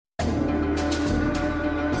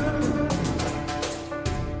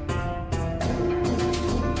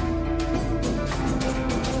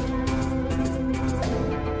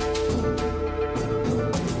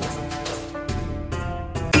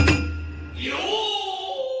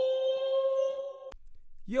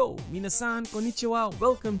Yo, minasan, konnichiwa.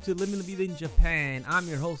 Welcome to Living the Vida in Japan. I'm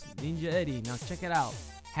your host, Ninja Eddie. Now check it out.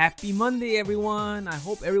 Happy Monday, everyone. I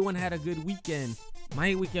hope everyone had a good weekend.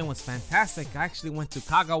 My weekend was fantastic. I actually went to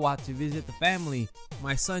Kagawa to visit the family.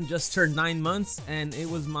 My son just turned 9 months, and it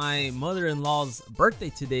was my mother-in-law's birthday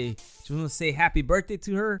today. Just want to say happy birthday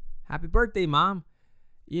to her. Happy birthday, Mom.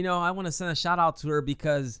 You know, I want to send a shout out to her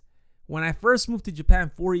because when I first moved to Japan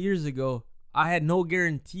 4 years ago, I had no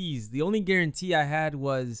guarantees. The only guarantee I had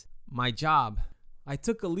was my job. I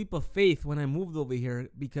took a leap of faith when I moved over here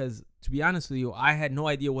because, to be honest with you, I had no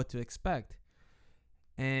idea what to expect.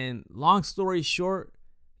 And long story short,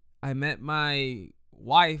 I met my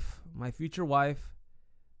wife, my future wife,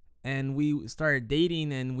 and we started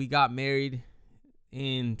dating and we got married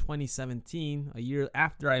in 2017, a year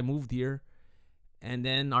after I moved here. And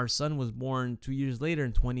then our son was born 2 years later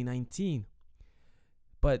in 2019.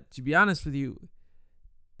 But to be honest with you,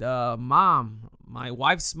 the mom, my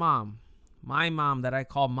wife's mom, my mom that I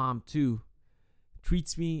call mom too,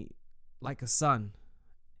 treats me like a son.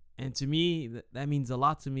 And to me, that means a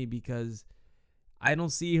lot to me because I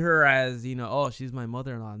don't see her as, oh, she's my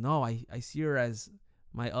mother-in-law. No, I see her as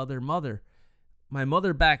my other mother. My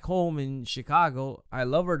mother back home in Chicago, I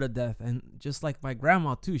love her to death. And just like my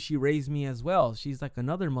grandma too, she raised me as well. She's like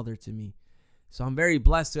another mother to me. So I'm very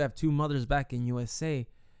blessed to have two mothers back in USA.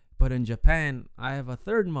 But in Japan, I have a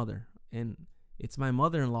third mother, and it's my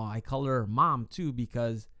mother-in-law. I call her mom too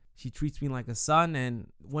because she treats me like a son. And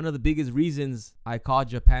one of the biggest reasons I call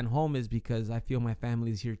Japan home is because I feel my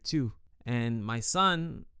family is here too. And my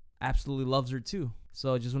son absolutely loves her too.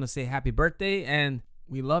 So I just want to say happy birthday and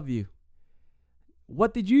we love you.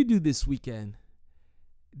 What did you do this weekend?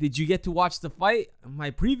 Did you get to watch the fight?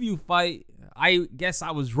 My preview fight, I guess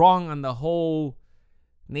I was wrong on the whole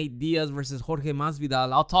Nate Diaz versus Jorge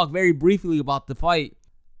Masvidal. I'll talk very briefly about the fight.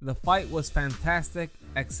 The fight was fantastic,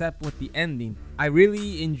 except with the ending. I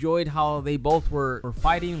really enjoyed how they both were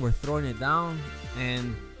fighting, were throwing it down,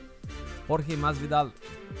 and Jorge Masvidal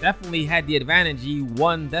definitely had the advantage. He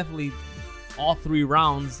won definitely all 3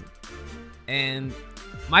 rounds, and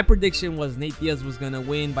my prediction was Nate Diaz was going to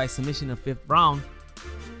win by submission in the 5th round.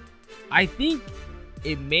 I think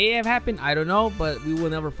it may have happened. I don't know, but we will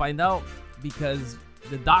never find out because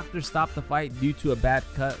the doctor stopped the fight due to a bad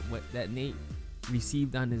cut that Nate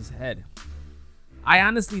received on his head. I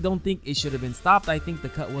honestly don't think it should have been stopped. I think the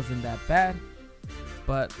cut wasn't that bad.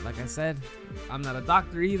 But like I said, I'm not a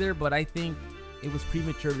doctor either, but I think it was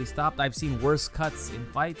prematurely stopped. I've seen worse cuts in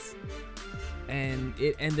fights. And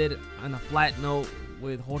it ended on a flat note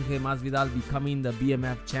with Jorge Masvidal becoming the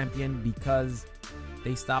BMF champion because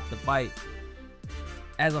they stopped the fight.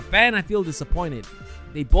 As a fan, I feel disappointed.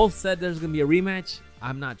 They both said there's going to be a rematch.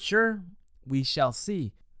 I'm not sure. We shall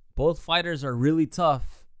see. Both fighters are really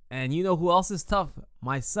tough. And you know who else is tough?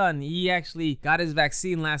 My son. He actually got his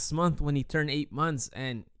vaccine last month when he turned 8 months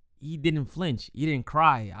and he didn't flinch. He didn't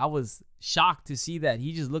cry. I was shocked to see that.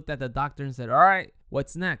 He just looked at the doctor and said, all right,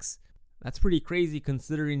 what's next? That's pretty crazy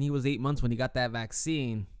considering he was 8 months when he got that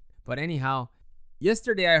vaccine. But anyhow,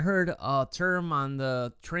 yesterday I heard a term on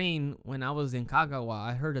the train when I was in Kagawa.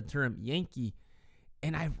 I heard the term Yankee.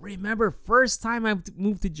 And I remember first time I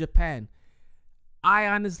moved to Japan, I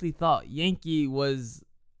honestly thought Yankee was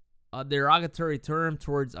a derogatory term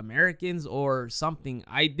towards Americans or something.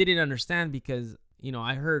 I didn't understand because,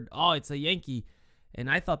 I heard, oh, it's a Yankee. And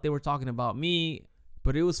I thought they were talking about me,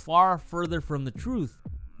 but it was far further from the truth.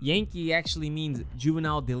 Yankee actually means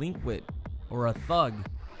juvenile delinquent or a thug.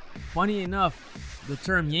 Funny enough, the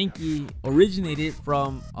term Yankee originated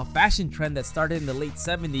from a fashion trend that started in the late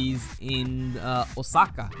 70s in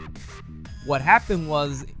Osaka. What happened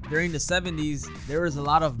was during the 70s, there was a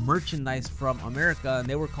lot of merchandise from America and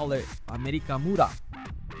they were called it Amerikamura.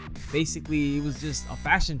 Basically, it was just a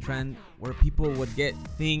fashion trend where people would get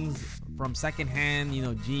things from secondhand,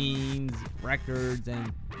 jeans, records,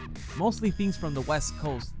 and mostly things from the West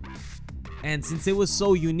Coast. And since it was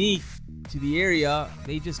so unique to the area,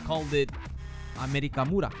 they just called it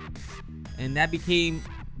Amerikamura. And that became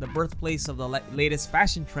the birthplace of the latest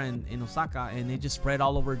fashion trend in Osaka, and it just spread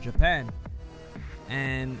all over Japan.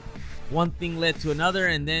 And one thing led to another,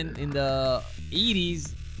 and then in the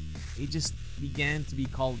 80s, it just began to be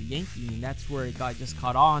called Yankee, and that's where it got just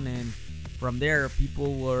caught on. And from there,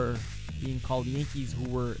 people were being called Yankees who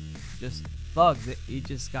were just thugs. It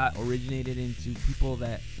just got originated into people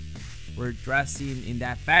that were dressing in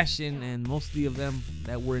that fashion, and mostly of them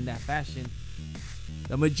that were in that fashion,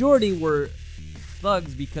 the majority were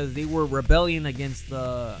thugs because they were rebelling against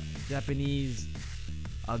the Japanese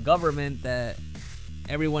government that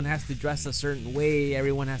everyone has to dress a certain way,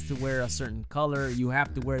 everyone has to wear a certain color, you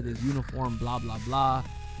have to wear this uniform, blah blah blah.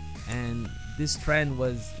 And this trend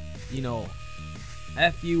was,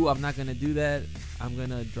 F you, I'm not gonna do that. I'm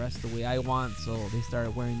gonna dress the way I want. So they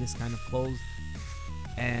started wearing this kind of clothes.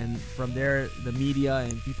 And from there, the media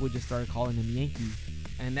and people just started calling him Yankee.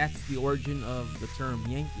 And that's the origin of the term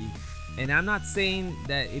Yankee. And I'm not saying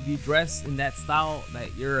that if you dress in that style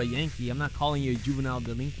that you're a Yankee. I'm not calling you a juvenile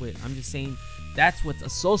delinquent. I'm just saying that's what's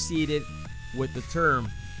associated with the term.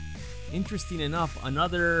 Interesting enough,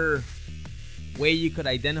 another way you could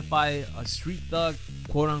identify a street thug,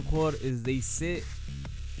 quote unquote, is they sit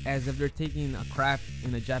as if they're taking a crap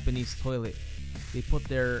in a Japanese toilet. They put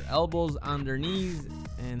their elbows on their knees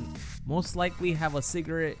and most likely have a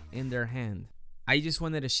cigarette in their hand. I just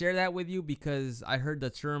wanted to share that with you because I heard the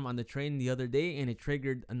term on the train the other day and it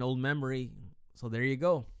triggered an old memory. So there you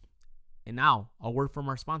go. And now, a word from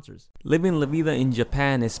our sponsors. Living La Vida in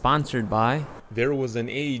Japan is sponsored by... There was an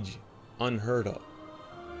age unheard of.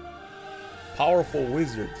 Powerful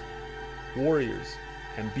wizards, warriors,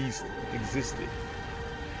 and beasts existed.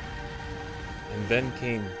 And then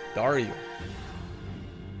came Dario,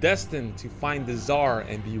 destined to find the Tsar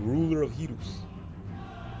and be ruler of Hirus.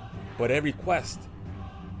 But every quest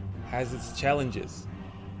has its challenges.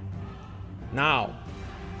 Now,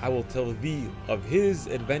 I will tell thee of his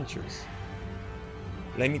adventures.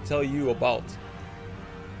 Let me tell you about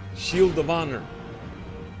Shield of Honor,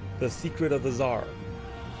 The Secret of the Tsar.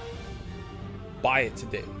 Buy it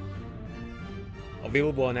today.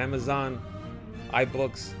 Available on Amazon,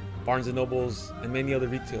 iBooks, Barnes & Nobles, and many other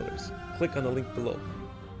retailers. Click on the link below.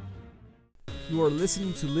 You are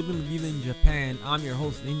listening to Living La Vida in Japan. I'm your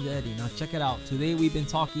host, Ninja Eddie. Now check it out. Today we've been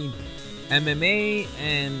talking MMA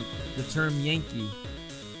and the term Yankee.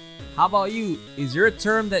 How about you? Is there a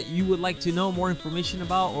term that you would like to know more information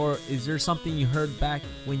about? Or is there something you heard back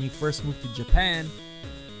when you first moved to Japan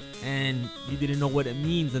and you didn't know what it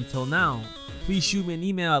means until now? Please shoot me an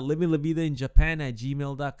email at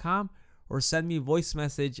livinglavidainjapan@gmail.com or send me a voice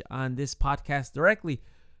message on this podcast directly.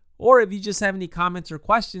 Or if you just have any comments or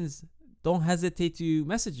questions, don't hesitate to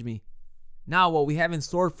message me. Now, what we have in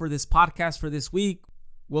store for this podcast for this week,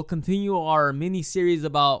 we'll continue our mini series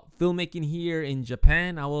about filmmaking here in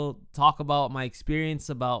Japan. I will talk about my experience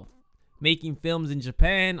about making films in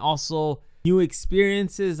Japan, also new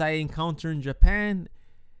experiences I encounter in Japan.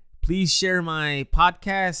 Please share my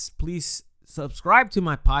podcast. Please subscribe to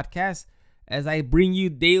my podcast as I bring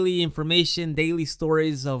you daily information, daily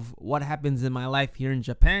stories of what happens in my life here in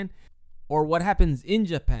Japan or what happens in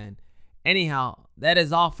Japan. Anyhow, that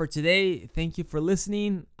is all for today. Thank you for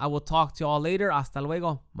listening. I will talk to you all later. Hasta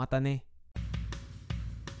luego. Matane.